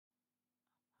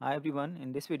Hi everyone,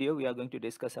 in this video we are going to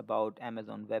discuss about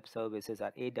Amazon Web Services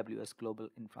or AWS Global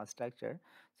Infrastructure.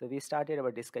 So we started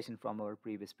our discussion from our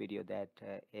previous video that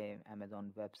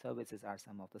Amazon Web Services are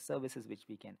some of the services which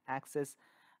we can access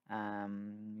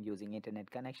using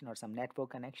internet connection or some network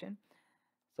connection.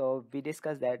 So we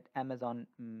discussed that Amazon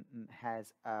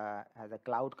has a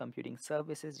cloud computing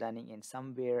services running in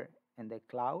somewhere in the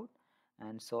cloud.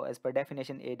 And so as per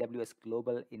definition, AWS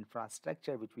Global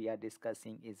Infrastructure, which we are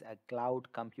discussing, is a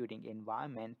cloud computing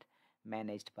environment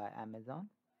managed by Amazon.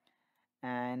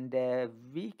 And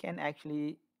we can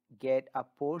actually get a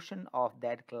portion of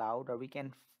that cloud, or we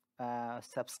can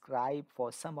subscribe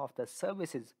for some of the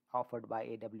services offered by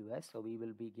AWS. So we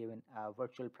will be given a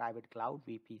virtual private cloud,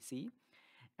 VPC,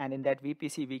 and in that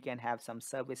VPC we can have some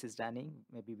services running.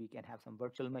 Maybe we can have some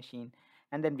virtual machine,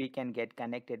 and then we can get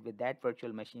connected with that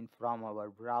virtual machine from our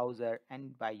browser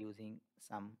and by using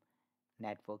some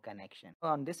network connection.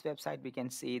 On this website we can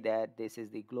see that this is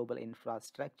the global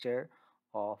infrastructure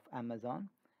of Amazon.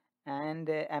 And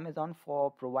Amazon,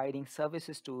 for providing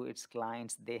services to its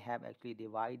clients, they have actually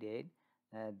divided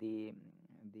the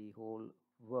whole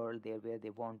world there where they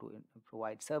want to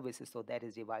provide services. So that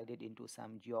is divided into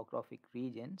some geographic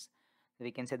regions. So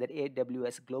we can say that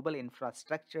AWS Global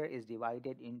Infrastructure is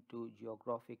divided into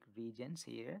geographic regions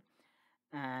here,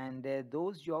 and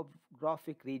those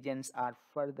geographic regions are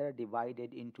further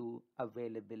divided into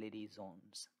availability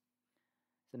zones.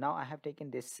 So now I have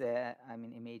taken this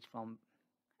image from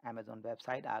Amazon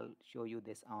website. I'll show you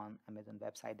this on Amazon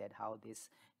website, that how these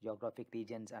geographic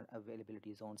regions and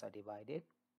availability zones are divided.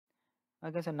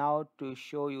 Okay, so now to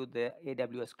show you the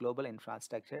AWS Global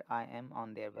Infrastructure, I am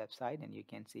on their website, and you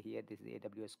can see here this is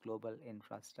AWS Global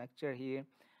Infrastructure here,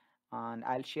 and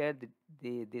I'll share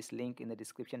this link in the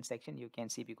description section. You can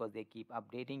see because they keep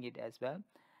updating it as well,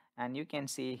 and you can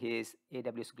see his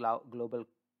AWS Global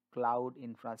Cloud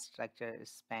Infrastructure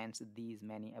spans these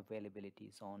many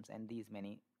availability zones and these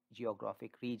many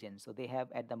geographic regions. So they have,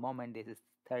 at the moment, this is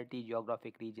 30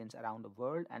 geographic regions around the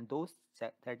world, and those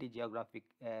 30 geographic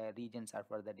regions are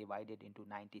further divided into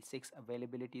 96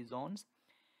 availability zones.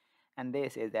 And they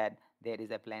say that there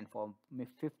is a plan for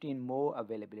 15 more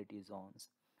availability zones.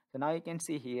 So now you can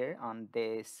see here on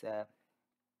this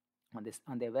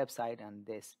on their website, on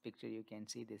this picture you can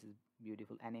see this is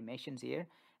beautiful animations here,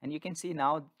 and you can see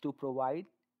now to provide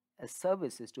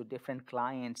services to different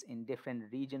clients in different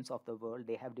regions of the world,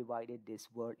 they have divided this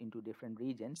world into different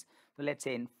regions. So let's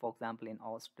say for example in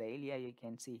Australia, you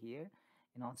can see here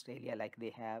in Australia, like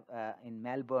they have in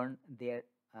Melbourne there,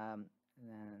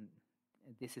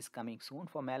 this is coming soon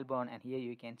for Melbourne, and here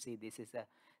you can see this is a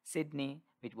Sydney,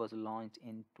 which was launched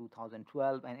in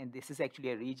 2012, and this is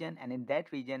actually a region, and in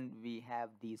that region we have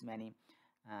these many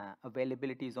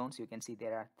availability zones. You can see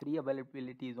there are 3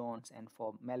 availability zones, and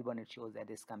for Melbourne it shows that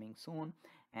it's coming soon,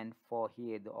 and for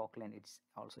here the Auckland it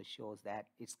also shows that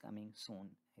it's coming soon.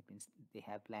 It means they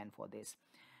have planned for this.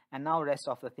 And now rest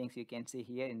of the things you can see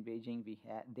here in Beijing,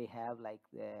 they have like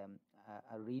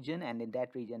a region, and in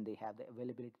that region they have the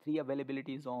availability 3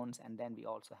 availability zones, and then we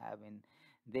also have in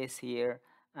this here,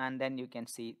 and then you can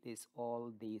see this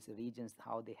all these regions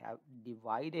how they have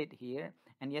divided here.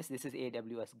 And yes, this is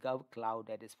AWS Gov Cloud,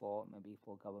 that is for maybe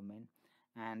for government,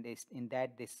 and this in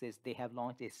that this is they have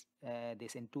launched this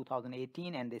in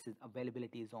 2018, and this is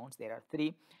availability zones. There are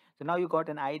 3. So now you got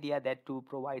an idea that to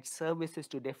provide services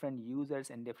to different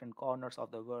users in different corners of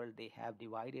the world, they have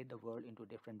divided the world into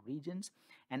different regions,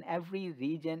 and every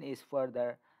region is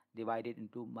further divided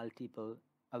into multiple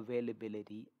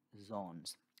availability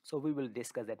zones. So we will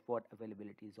discuss that what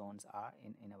availability zones are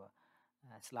in our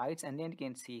slides, and then you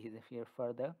can see here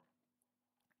further.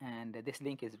 And this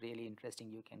link is really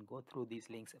interesting. You can go through these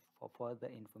links for further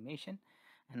information,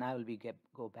 and I will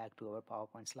go back to our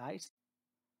PowerPoint slides.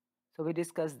 So we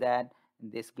discussed that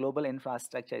this global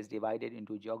infrastructure is divided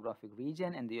into geographic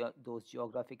region, and those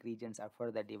geographic regions are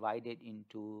further divided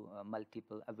into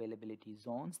multiple availability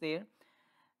zones there.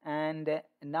 And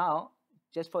now,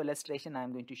 just for illustration,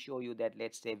 I'm going to show you that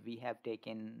let's say we have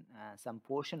taken some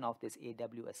portion of this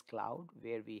AWS cloud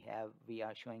where we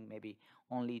are showing maybe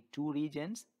only 2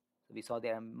 regions. So we saw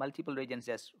there are multiple regions.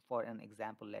 Just for an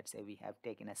example, let's say we have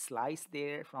taken a slice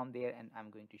there from there, and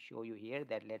I'm going to show you here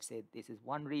that let's say this is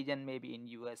one region maybe in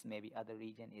US, maybe other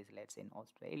region is let's say in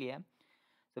Australia.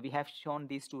 So we have shown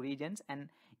these 2 regions, and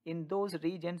in those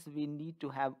regions we need to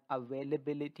have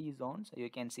availability zones. So you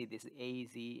can see this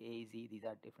AZ, these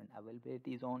are different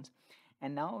availability zones.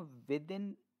 And now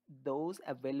within those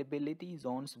availability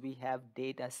zones we have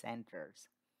data centers.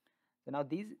 So now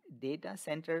these data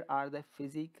centers are the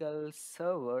physical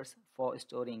servers for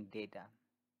storing data.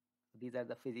 These are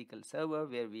the physical server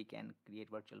where we can create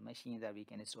virtual machines or we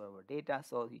can store our data.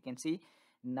 So you can see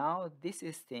now this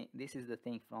is the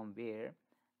thing from where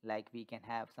like we can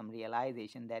have some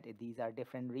realization that these are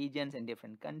different regions in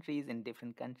different countries. In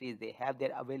different countries they have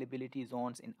their availability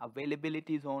zones. In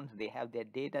availability zones they have their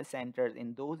data centers.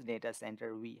 In those data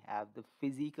center we have the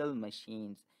physical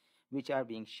machines which are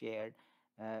being shared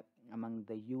among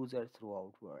the users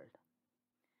throughout world.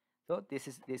 So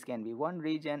this can be one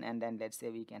region, and then let's say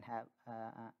we can have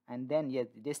and then yes,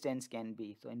 the distance can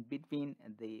be, so in between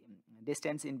the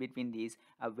distance in between these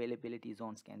availability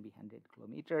zones can be 100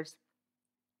 kilometers.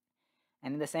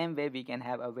 And in the same way we can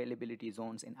have availability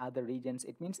zones in other regions.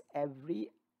 It means every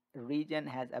region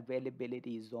has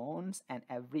availability zones, and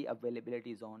every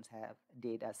availability zones have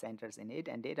data centers in it,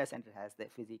 and data center has the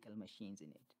physical machines in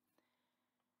it.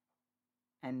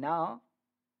 And now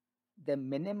the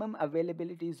minimum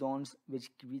availability zones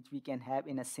which we can have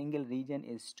in a single region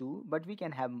is 2, but we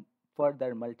can have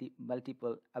further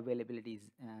multiple availability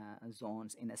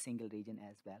zones in a single region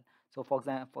as well. So for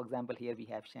example here we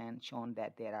have shown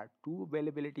that there are 2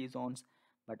 availability zones,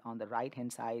 but on the right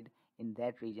hand side in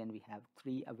that region we have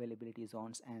 3 availability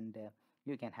zones, and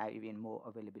you can have even more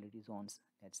availability zones,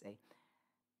 let's say.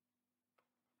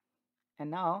 And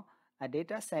now a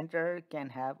data center can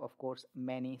have, of course,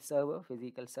 many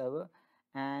physical server,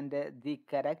 and the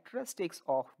characteristics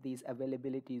of these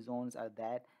availability zones are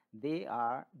that they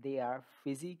are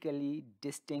physically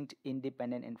distinct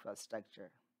independent infrastructure,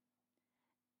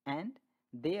 and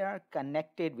they are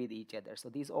connected with each other. So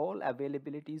these all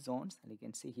availability zones, you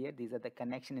can see here, these are the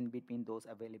connection in between those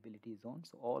availability zones.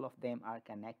 So all of them are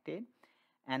connected,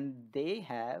 and they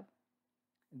have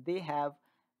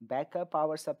backup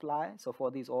power supply. So for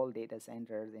these all data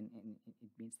centers, it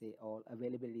means they all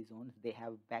availability zones, they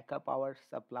have backup power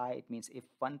supply. It means if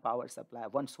one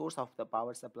source of the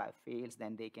power supply fails,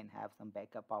 then they can have some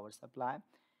backup power supply.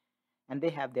 And they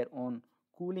have their own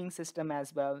cooling system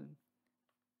as well.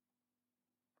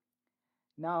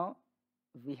 Now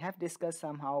we have discussed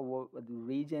somehow the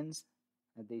regions,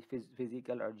 the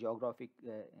physical or geographic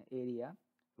area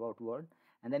throughout world.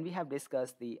 And then we have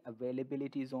discussed the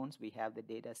availability zones. We have the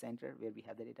data center where we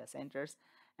have the data centers.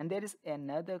 And there is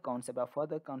another concept, a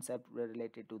further concept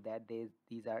related to that.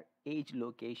 These are edge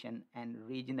location and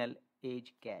regional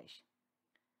edge cache.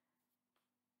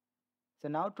 So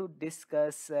now to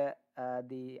discuss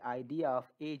the idea of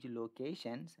edge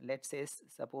locations, let's say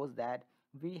suppose that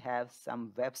we have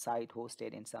some website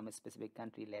hosted in some specific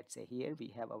country. Let's say here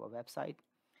we have our website,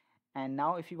 and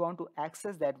now if you want to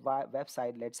access that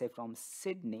website, let's say from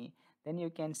Sydney, then you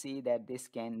can see that this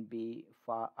can be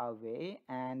far away,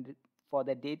 and for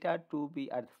the data to be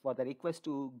for the request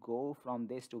to go from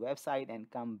this to website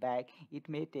and come back, it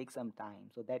may take some time.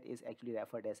 So that is actually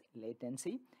referred as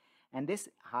latency, and this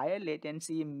higher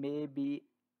latency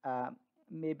uh,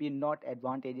 may be not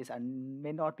advantageous and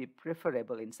may not be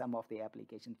preferable in some of the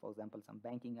applications, for example some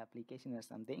banking application or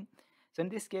something. So in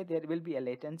this case there will be a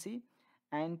latency,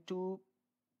 and to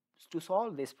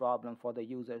solve this problem for the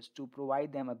users, to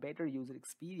provide them a better user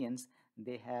experience,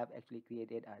 they have actually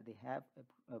created or they have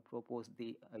proposed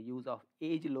the use of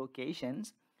edge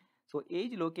locations. So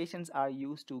edge locations are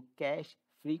used to cache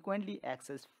frequently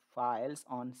accessed files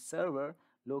on server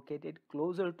located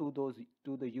closer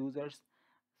to the users.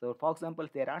 So for example,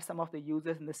 there are some of the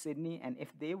users in the Sydney, and if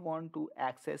they want to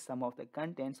access some of the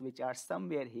contents which are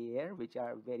somewhere here, which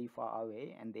are very far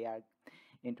away, and they are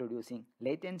introducing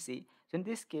latency, so in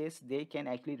this case they can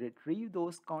actually retrieve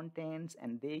those contents,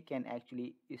 and they can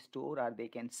actually store or they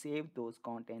can save those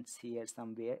contents here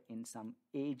somewhere in some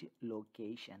edge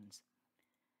locations.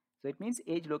 So it means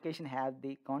edge location have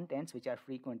the contents which are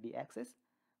frequently accessed,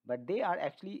 but they are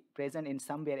actually present in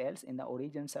somewhere else in the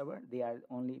origin server. They are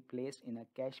only placed in a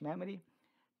cache memory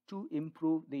to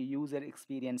improve the user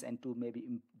experience and to maybe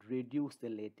reduce the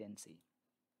latency.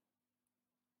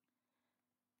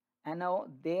 And now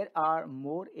there are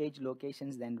more edge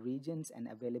locations than regions and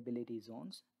availability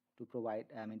zones to provide,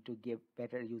 to give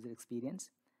better user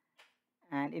experience.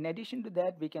 And in addition to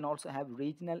that, we can also have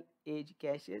regional edge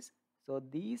caches. So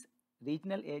these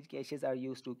regional edge caches are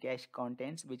used to cache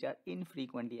contents which are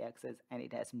infrequently accessed, and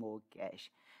it has more cache.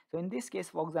 So in this case,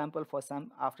 for example,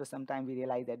 after some time we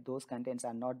realize that those contents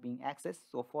are not being accessed.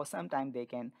 So for some time they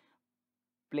can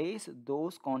place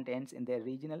those contents in their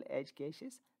regional edge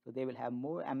caches, so they will have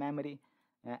more memory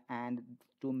and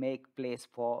to make place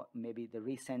for maybe the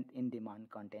recent in-demand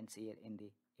contents here in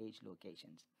the edge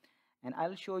locations. And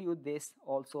I'll show you this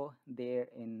also there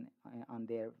in on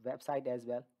their website as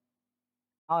well.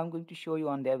 Now I'm going to show you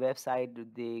on their website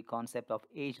the concept of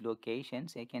edge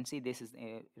locations. You can see this is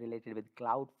related with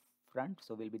cloud front.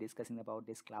 So we'll be discussing about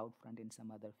this cloud front in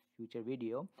some other future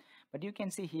video. But you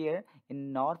can see here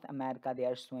in North America, they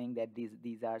are showing that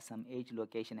these are some edge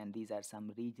location and these are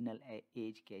some regional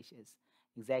edge caches.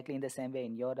 Exactly in the same way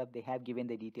in Europe, they have given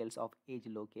the details of edge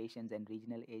locations and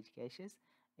regional edge caches.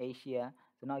 Asia,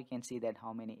 so now you can see that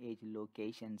how many edge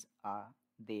locations are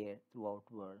there throughout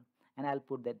world. And I'll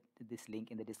put this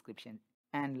link in the description.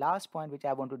 And last point which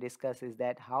I want to discuss is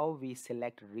that how we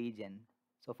select region.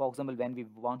 So for example, when we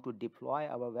want to deploy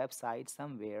our website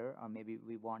somewhere, or maybe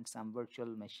we want some virtual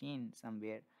machine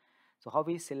somewhere, so how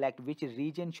we select which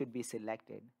region should be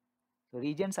selected. So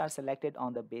regions are selected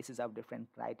on the basis of different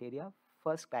criteria.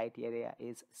 First criteria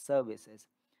is services.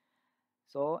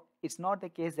 So it's not the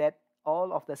case that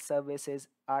all of the services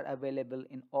are available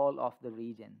in all of the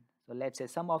region. So let's say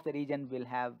some of the region will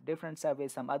have different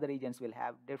service, some other regions will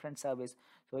have different service.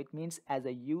 So it means as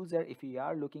a user, if you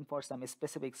are looking for some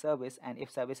specific service and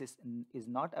if service is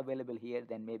not available here,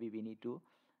 then maybe we need to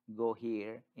go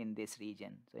here in this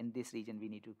region. So in this region, we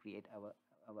need to create our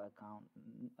account.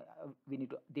 We need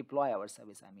to deploy our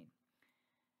service, I mean.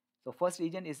 So first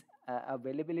region is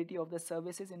availability of the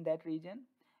services in that region,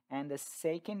 and the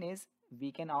second is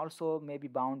we can also maybe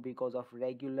bound because of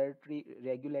regulatory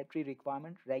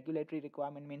requirement. Regulatory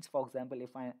requirement means, for example,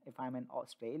 if I'm in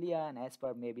Australia and as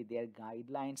per maybe their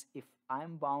guidelines, if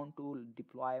I'm bound to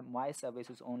deploy my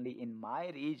services only in my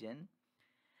region,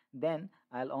 then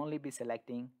I'll only be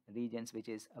selecting regions which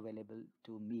is available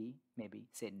to me, maybe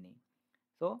Sydney.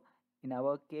 So in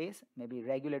our case, maybe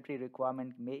regulatory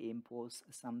requirement may impose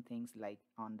some things like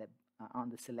on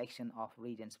the selection of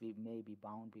regions. We may be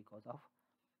bound because of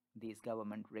these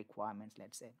government requirements,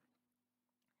 let's say.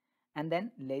 And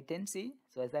then latency.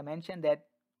 So as I mentioned that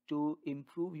to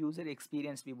improve user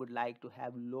experience, we would like to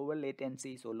have lower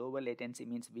latency. So lower latency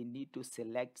means we need to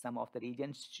select some of the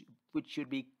regions which should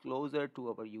be closer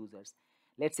to our users.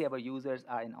 Let's say our users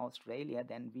are in Australia,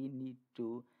 then we need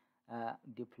to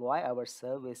deploy our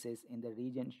services in the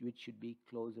regions which should be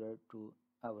closer to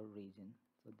our region.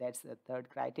 So that's the third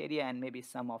criteria, and maybe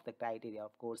some of the criteria,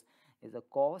 of course, is the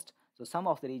cost. So some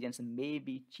of the regions may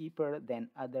be cheaper than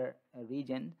other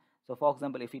region. So for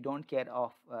example, if we don't care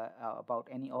about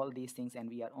all these things and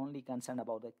we are only concerned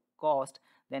about the cost,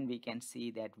 then we can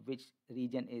see that which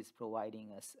region is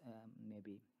providing us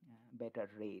maybe better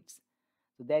rates.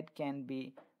 So that can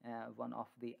be one of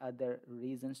the other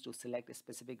reasons to select a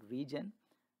specific region.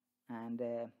 And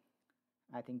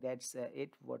I think that's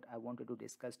it what I wanted to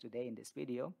discuss today in this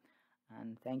video.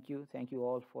 And thank you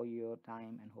all for your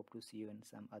time, and hope to see you in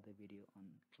some other video on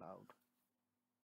cloud.